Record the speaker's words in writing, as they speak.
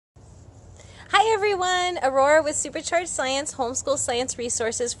Hi everyone, Aurora with Supercharged Science, homeschool science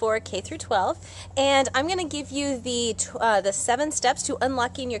resources for K through 12, and I'm going to give you the 7 steps to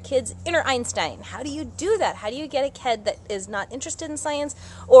unlocking your kid's inner Einstein. How do you do that? How do you get a kid that is not interested in science,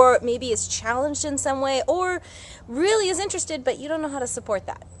 or maybe is challenged in some way, or really is interested but you don't know how to support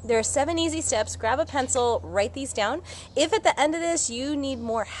that? There are 7 easy steps. Grab a pencil, write these down. If at the end of this you need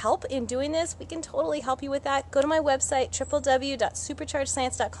more help in doing this, we can totally help you with that. Go to my website,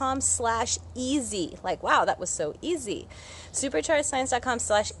 www.superchargedscience.com/easy. Like, wow, that was so easy.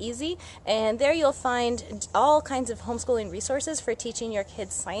 superchargedscience.com/easy, and there you'll find all kinds of homeschooling resources for teaching your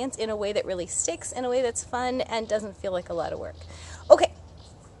kids science in a way that really sticks, in a way that's fun and doesn't feel like a lot of work. Okay.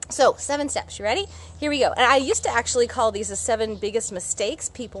 So, 7 steps. You ready? Here we go. And I used to actually call these the 7 biggest mistakes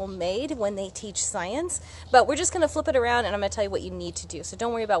people made when they teach science, but we're just going to flip it around and I'm going to tell you what you need to do. So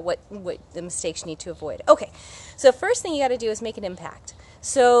don't worry about what the mistakes you need to avoid. Okay, so first thing you got to do is make an impact.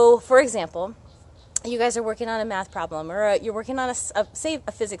 So, for example, you guys are working on a math problem, or you're working on say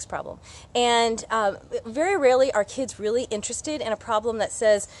a physics problem, and very rarely are kids really interested in a problem that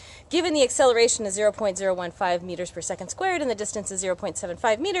says, given the acceleration is 0.015 meters per second squared and the distance is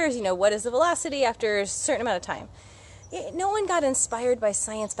 0.75 meters, what is the velocity after a certain amount of time? No one got inspired by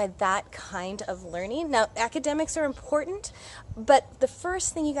science by that kind of learning. Now, academics are important, but the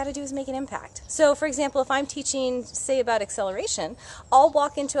first thing you got to do is make an impact. So, for example, if I'm teaching, say, about acceleration, I'll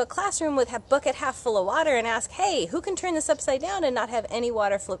walk into a classroom with a bucket half full of water and ask, hey, who can turn this upside down and not have any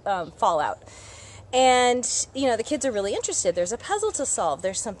water fall out? And, the kids are really interested. There's a puzzle to solve.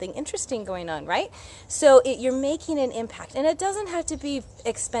 There's something interesting going on, right? So you're making an impact. And it doesn't have to be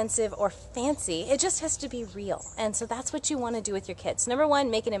expensive or fancy. It just has to be real. And so that's what you want to do with your kids. Number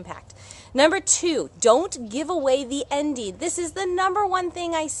 1, make an impact. Number 2, don't give away the ending. This is the number 1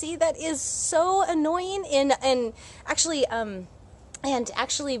 thing I see that is so annoying and actually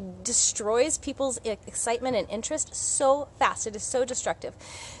destroys people's excitement and interest so fast. It is so destructive.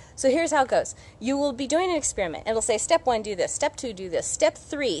 So here's how it goes. You will be doing an experiment. It'll say, step 1, do this. Step 2, do this. Step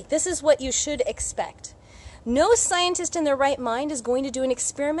 3, this is what you should expect. No scientist in their right mind is going to do an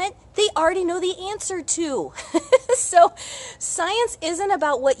experiment they already know the answer to. So science isn't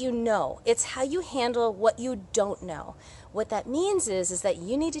about what you know. It's how you handle what you don't know. What that means is that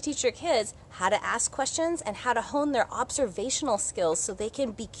you need to teach your kids how to ask questions and how to hone their observational skills so they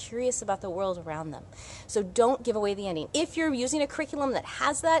can be curious about the world around them. So don't give away the ending. If you're using a curriculum that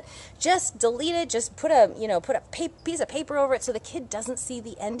has that, just delete it. Just put a piece of paper over it so the kid doesn't see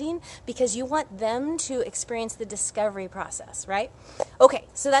the ending, because you want them to experience the discovery process, right? Okay,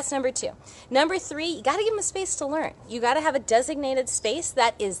 so that's number 2. Number 3, you got to give them a space to learn. You got to have a designated space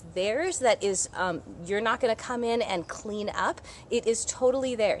that is theirs, that is you're not going to come in and clean up. It is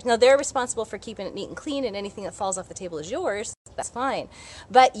totally theirs. Now, they're responsible for keeping it neat and clean, and anything that falls off the table is yours. That's fine.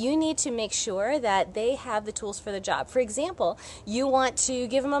 But you need to make sure that they have the tools for the job. For example, you want to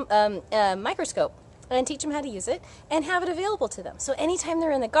give them a microscope and teach them how to use it and have it available to them. So anytime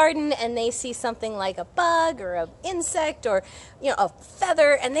they're in the garden and they see something like a bug or an insect or a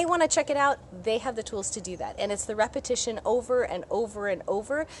feather and they want to check it out, they have the tools to do that. And it's the repetition over and over and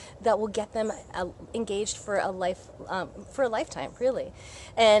over that will get them engaged for a lifetime, really.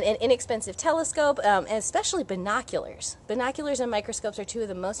 And an inexpensive telescope, and especially binoculars. Binoculars and microscopes are 2 of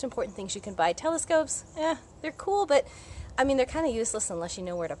the most important things you can buy. Telescopes, they're cool, but they're kind of useless unless you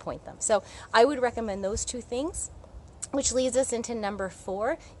know where to point them. So I would recommend those 2 things, which leads us into number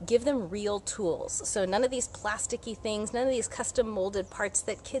 4, give them real tools. So none of these plasticky things, none of these custom molded parts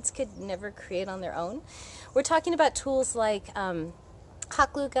that kids could never create on their own. We're talking about tools like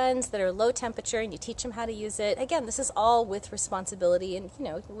hot glue guns that are low temperature, and you teach them how to use it. Again, this is all with responsibility and,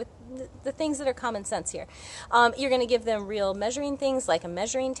 with the things that are common sense here. You're going to give them real measuring things like a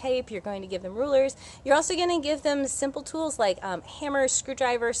measuring tape. You're going to give them rulers. You're also going to give them simple tools like hammers,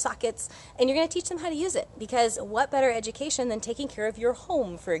 screwdrivers, sockets, and you're going to teach them how to use it, because what better education than taking care of your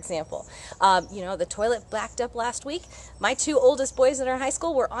home, for example. The toilet backed up last week. My 2 oldest boys in our high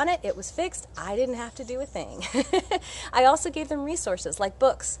school were on it. It was fixed. I didn't have to do a thing. I also gave them resources like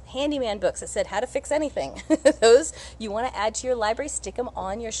books, handyman books that said how to fix anything. Those you want to add to your library, stick them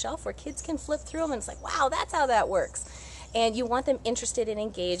on your shelf where kids can flip through them and it's like, wow, that's how that works. And you want them interested and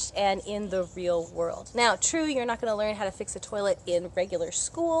engaged and in the real world. Now, true, you're not going to learn how to fix a toilet in regular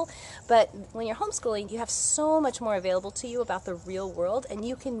school, but when you're homeschooling, you have so much more available to you about the real world, and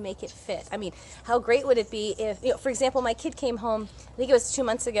you can make it fit. How great would it be if, for example, my kid came home, I think it was 2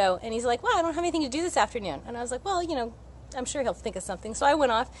 months ago, and he's like, wow, I don't have anything to do this afternoon. And I was like, well, I'm sure he'll think of something. So I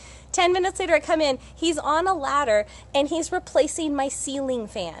went off. 10 minutes later, I come in. He's on a ladder, and he's replacing my ceiling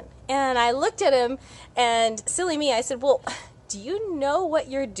fan. And I looked at him, and silly me, I said, well, do you know what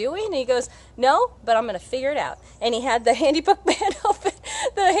you're doing? And he goes, no, but I'm going to figure it out. And he had the handy book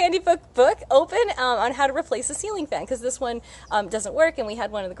book open on how to replace a ceiling fan, because this one doesn't work, and we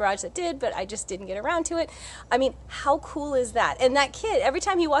had one in the garage that did, but I just didn't get around to it. I mean, how cool is that? And that kid, every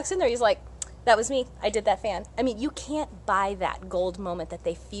time he walks in there, he's like, that was me. I did that fan. I mean, you can't buy that gold moment that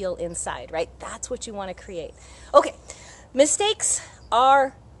they feel inside, right? That's what you want to create. Okay, mistakes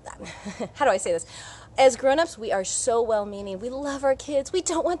are, how do I say this? As grown-ups, we are so well-meaning. We love our kids. We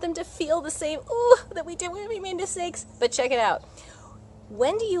don't want them to feel the same, that we did when we made mistakes. But check it out.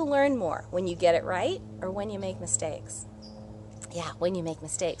 When do you learn more? When you get it right, or when you make mistakes? Yeah, when you make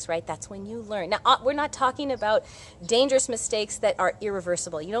mistakes, right? That's when you learn. Now, we're not talking about dangerous mistakes that are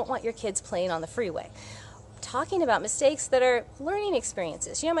irreversible. You don't want your kids playing on the freeway. I'm talking about mistakes that are learning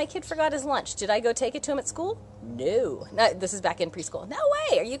experiences. You know, my kid forgot his lunch. Did I go take it to him at school? No. This is back in preschool. No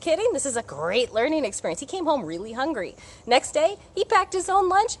way. Are you kidding? This is a great learning experience. He came home really hungry. Next day, he packed his own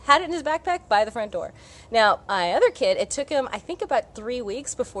lunch, had it in his backpack by the front door. Now, my other kid, it took him, I think, about 3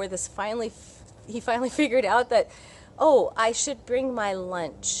 weeks before he finally figured out that, oh, I should bring my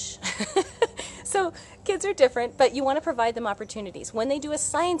lunch. So kids are different, but you want to provide them opportunities. When they do a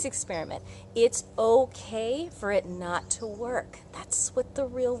science experiment, it's okay for it not to work. That's what the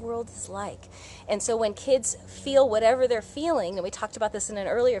real world is like. And so when kids feel whatever they're feeling, and we talked about this in an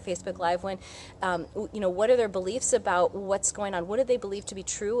earlier Facebook Live, when, what are their beliefs about what's going on? What do they believe to be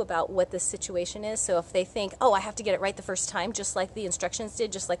true about what this situation is? So if they think, oh, I have to get it right the first time, just like the instructions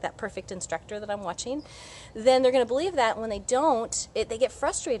did, just like that perfect instructor that I'm watching, then they're going to believe that. When they don't, they get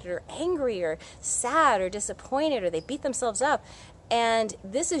frustrated or angry or sad or disappointed, or they beat themselves up. And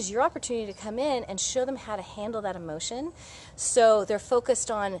this is your opportunity to come in and show them how to handle that emotion, so they're focused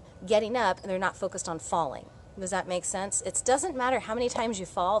on getting up and they're not focused on falling. Does that make sense? It doesn't matter how many times you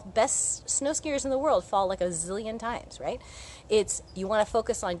fall. Best snow skiers in the world fall like a zillion times, right? You want to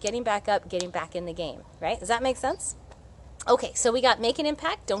focus on getting back up, getting back in the game, right? Does that make sense? Okay, so we got make an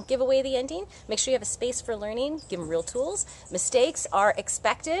impact, don't give away the ending, make sure you have a space for learning, give them real tools. Mistakes are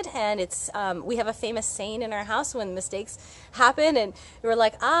expected, and we have a famous saying in our house when mistakes happen, and we're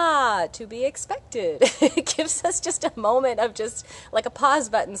like, to be expected. It gives us just a moment of just like a pause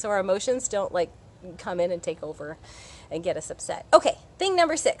button so our emotions don't like come in and take over and get us upset. Okay, thing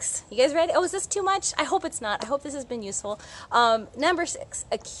number 6. You guys ready? Oh, is this too much? I hope it's not. I hope this has been useful. Number 6,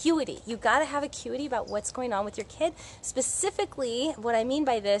 acuity. You got to have acuity about what's going on with your kid. Specifically, what I mean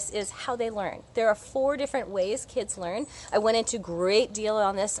by this is how they learn. There are 4 different ways kids learn. I went into great deal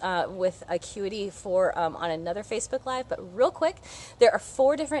on this with acuity on another Facebook Live, but real quick, there are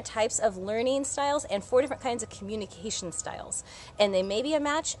 4 different types of learning styles and 4 different kinds of communication styles. And they may be a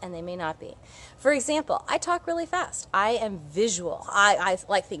match and they may not be. For example, I talk really fast. I am visual. I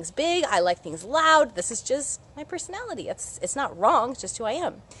like things big. I like things loud. This is just my personality. It's not wrong. It's just who I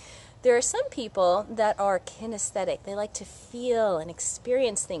am. There are some people that are kinesthetic. They like to feel and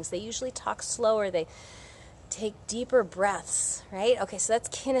experience things. They usually talk slower. They take deeper breaths, right? Okay, so that's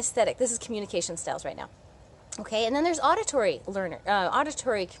kinesthetic. This is communication styles right now. Okay, and then there's auditory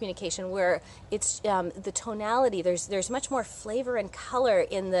communication, where it's the tonality. There's much more flavor and color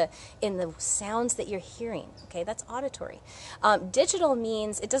in the sounds that you're hearing. Okay, that's auditory. Digital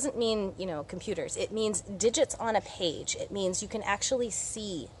means, it doesn't mean computers. It means digits on a page. It means you can actually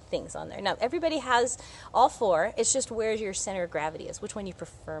see things on there. Now, everybody has all 4. It's just where your center of gravity is, which one you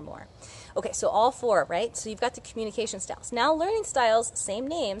prefer more. Okay, so all 4, right? So you've got the communication styles. Now, learning styles, same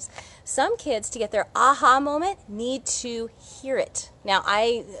names. Some kids, to get their aha moment, need to hear it. Now,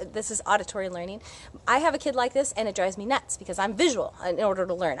 this is auditory learning. I have a kid like this, and it drives me nuts because I'm visual in order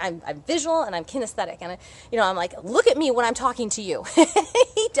to learn. I'm visual and I'm kinesthetic, and I'm like, look at me when I'm talking to you.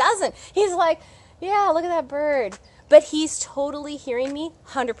 He doesn't. He's like, yeah, look at that bird. But he's totally hearing me,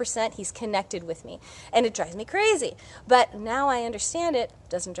 100%. He's connected with me. And it drives me crazy. But now I understand it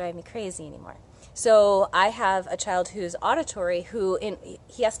doesn't drive me crazy anymore. So I have a child who's auditory,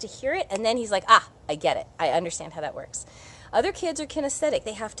 he has to hear it, and then he's like, I get it. I understand how that works. Other kids are kinesthetic.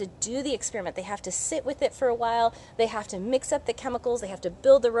 They have to do the experiment. They have to sit with it for a while. They have to mix up the chemicals. They have to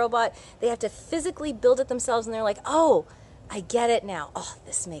build the robot. They have to physically build it themselves, and they're like, oh, I get it now. Oh,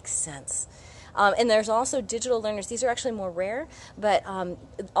 this makes sense. And there's also digital learners. These are actually more rare, but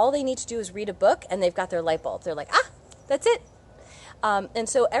all they need to do is read a book, and they've got their light bulb. They're like, that's it. And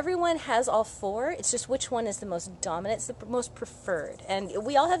so everyone has all 4. It's just which one is the most dominant, it's the most preferred. And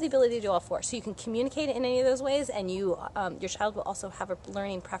we all have the ability to do all 4. So you can communicate in any of those ways, and your child will also have a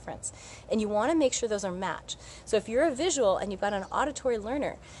learning preference. And you want to make sure those are matched. So if you're a visual and you've got an auditory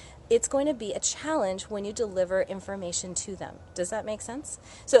learner, it's going to be a challenge when you deliver information to them. Does that make sense?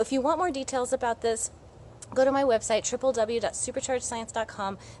 So if you want more details about this, go to my website,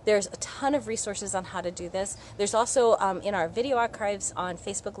 www.superchargedscience.com. There's a ton of resources on how to do this. There's also in our video archives on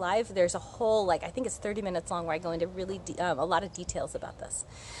Facebook Live, there's a whole, I think it's 30 minutes long, where I go into really a lot of details about this.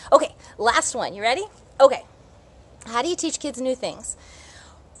 Okay, last one. You ready? Okay. How do you teach kids new things?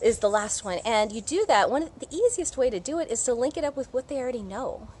 Is the last one. And you do that, the easiest way to do it is to link it up with what they already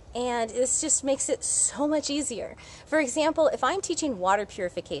know. And this just makes it so much easier. For example, if I'm teaching water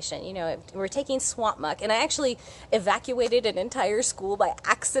purification, we're taking swamp muck, and I actually evacuated an entire school by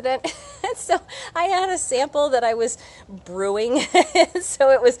accident. So I had a sample that I was brewing.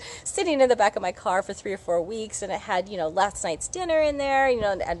 So it was sitting in the back of my car for 3 or 4 weeks, and it had, last night's dinner in there,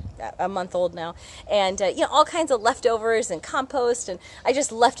 a month old now, and, all kinds of leftovers and compost, and I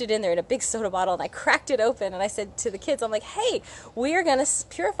just left it in there in a big soda bottle, and I cracked it open, and I said to the kids, I'm like, hey, we are going to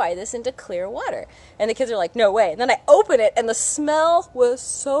purify this into clear water. And the kids are like, no way. And then I open it, and the smell was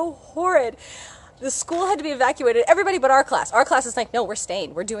so horrid. The school had to be evacuated. Everybody but our class. Our class is like, no, we're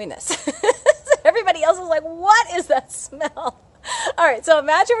staying. We're doing this. So everybody else was like, what is that smell? All right, so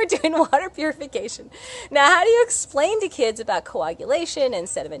imagine we're doing water purification. Now, how do you explain to kids about coagulation and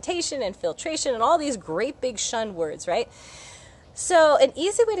sedimentation and filtration and all these great big shunned words, right? So an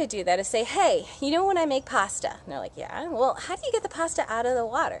easy way to do that is say, hey, when I make pasta? And they're like, yeah, well, how do you get the pasta out of the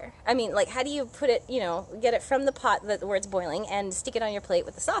water? I mean, how do you put it, get it from the pot where it's boiling and stick it on your plate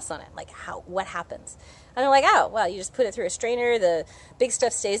with the sauce on it? What happens? And they're like, oh, well, you just put it through a strainer, the big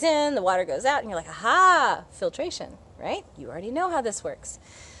stuff stays in, the water goes out, and you're like, aha, filtration, right? You already know how this works.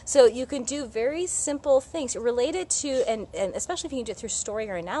 So you can do very simple things related to, and especially if you can do it through story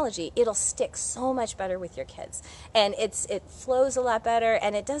or analogy, it'll stick so much better with your kids. And it flows a lot better,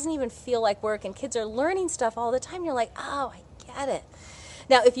 and it doesn't even feel like work, and kids are learning stuff all the time. You're like, oh, I get it.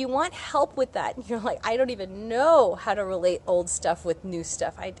 Now, if you want help with that, you're like, I don't even know how to relate old stuff with new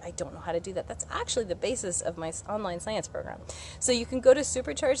stuff. I don't know how to do that. That's actually the basis of my online science program. So you can go to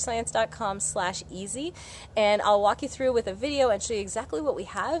superchargedscience.com/easy, and I'll walk you through with a video and show you exactly what we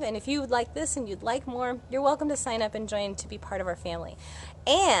have. And if you would like this and you'd like more, you're welcome to sign up and join to be part of our family.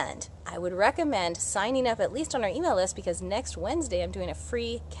 And I would recommend signing up at least on our email list, because next Wednesday I'm doing a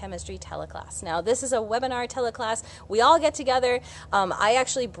free chemistry teleclass. Now, this is a webinar teleclass. We all get together. I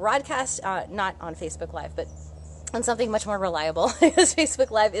actually broadcast, not on Facebook Live, but on something much more reliable, because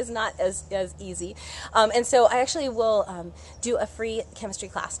Facebook Live is not as easy. And so I actually will do a free chemistry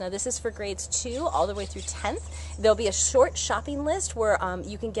class. Now, this is for grades 2 all the way through 10th. There'll be a short shopping list where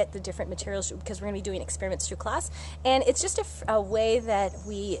you can get the different materials, because we're going to be doing experiments through class. And it's just a way that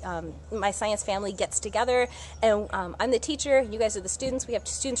we, my science family, gets together. And I'm the teacher, you guys are the students. We have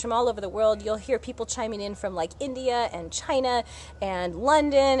students from all over the world. You'll hear people chiming in from India and China and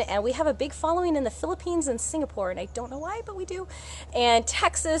London. And we have a big following in the Philippines and Singapore. And I don't know why, but we do. And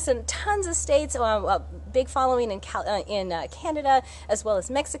Texas and tons of states, a big following in Canada as well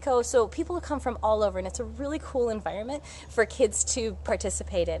as Mexico. So people who come from all over, and it's a really cool environment for kids to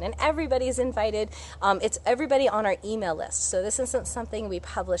participate in. And everybody's invited. It's everybody on our email list. So this isn't something we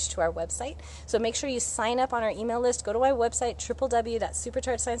publish to our website. So make sure you sign up on our email list. Go to my website,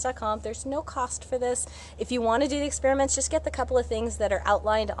 www.superchargedscience.com. There's no cost for this. If you want to do the experiments, just get the couple of things that are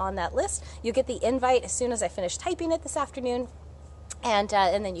outlined on that list. You get the invite as soon as I finish typing it this afternoon, and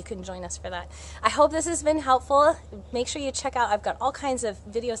then you can join us for that. I hope this has been helpful. Make sure you check out, I've got all kinds of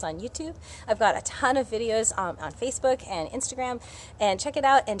videos on YouTube. I've got a ton of videos on Facebook and Instagram, and check it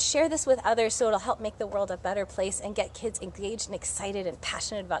out and share this with others so it'll help make the world a better place and get kids engaged and excited and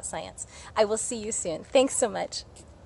passionate about science. I will see you soon. Thanks so much.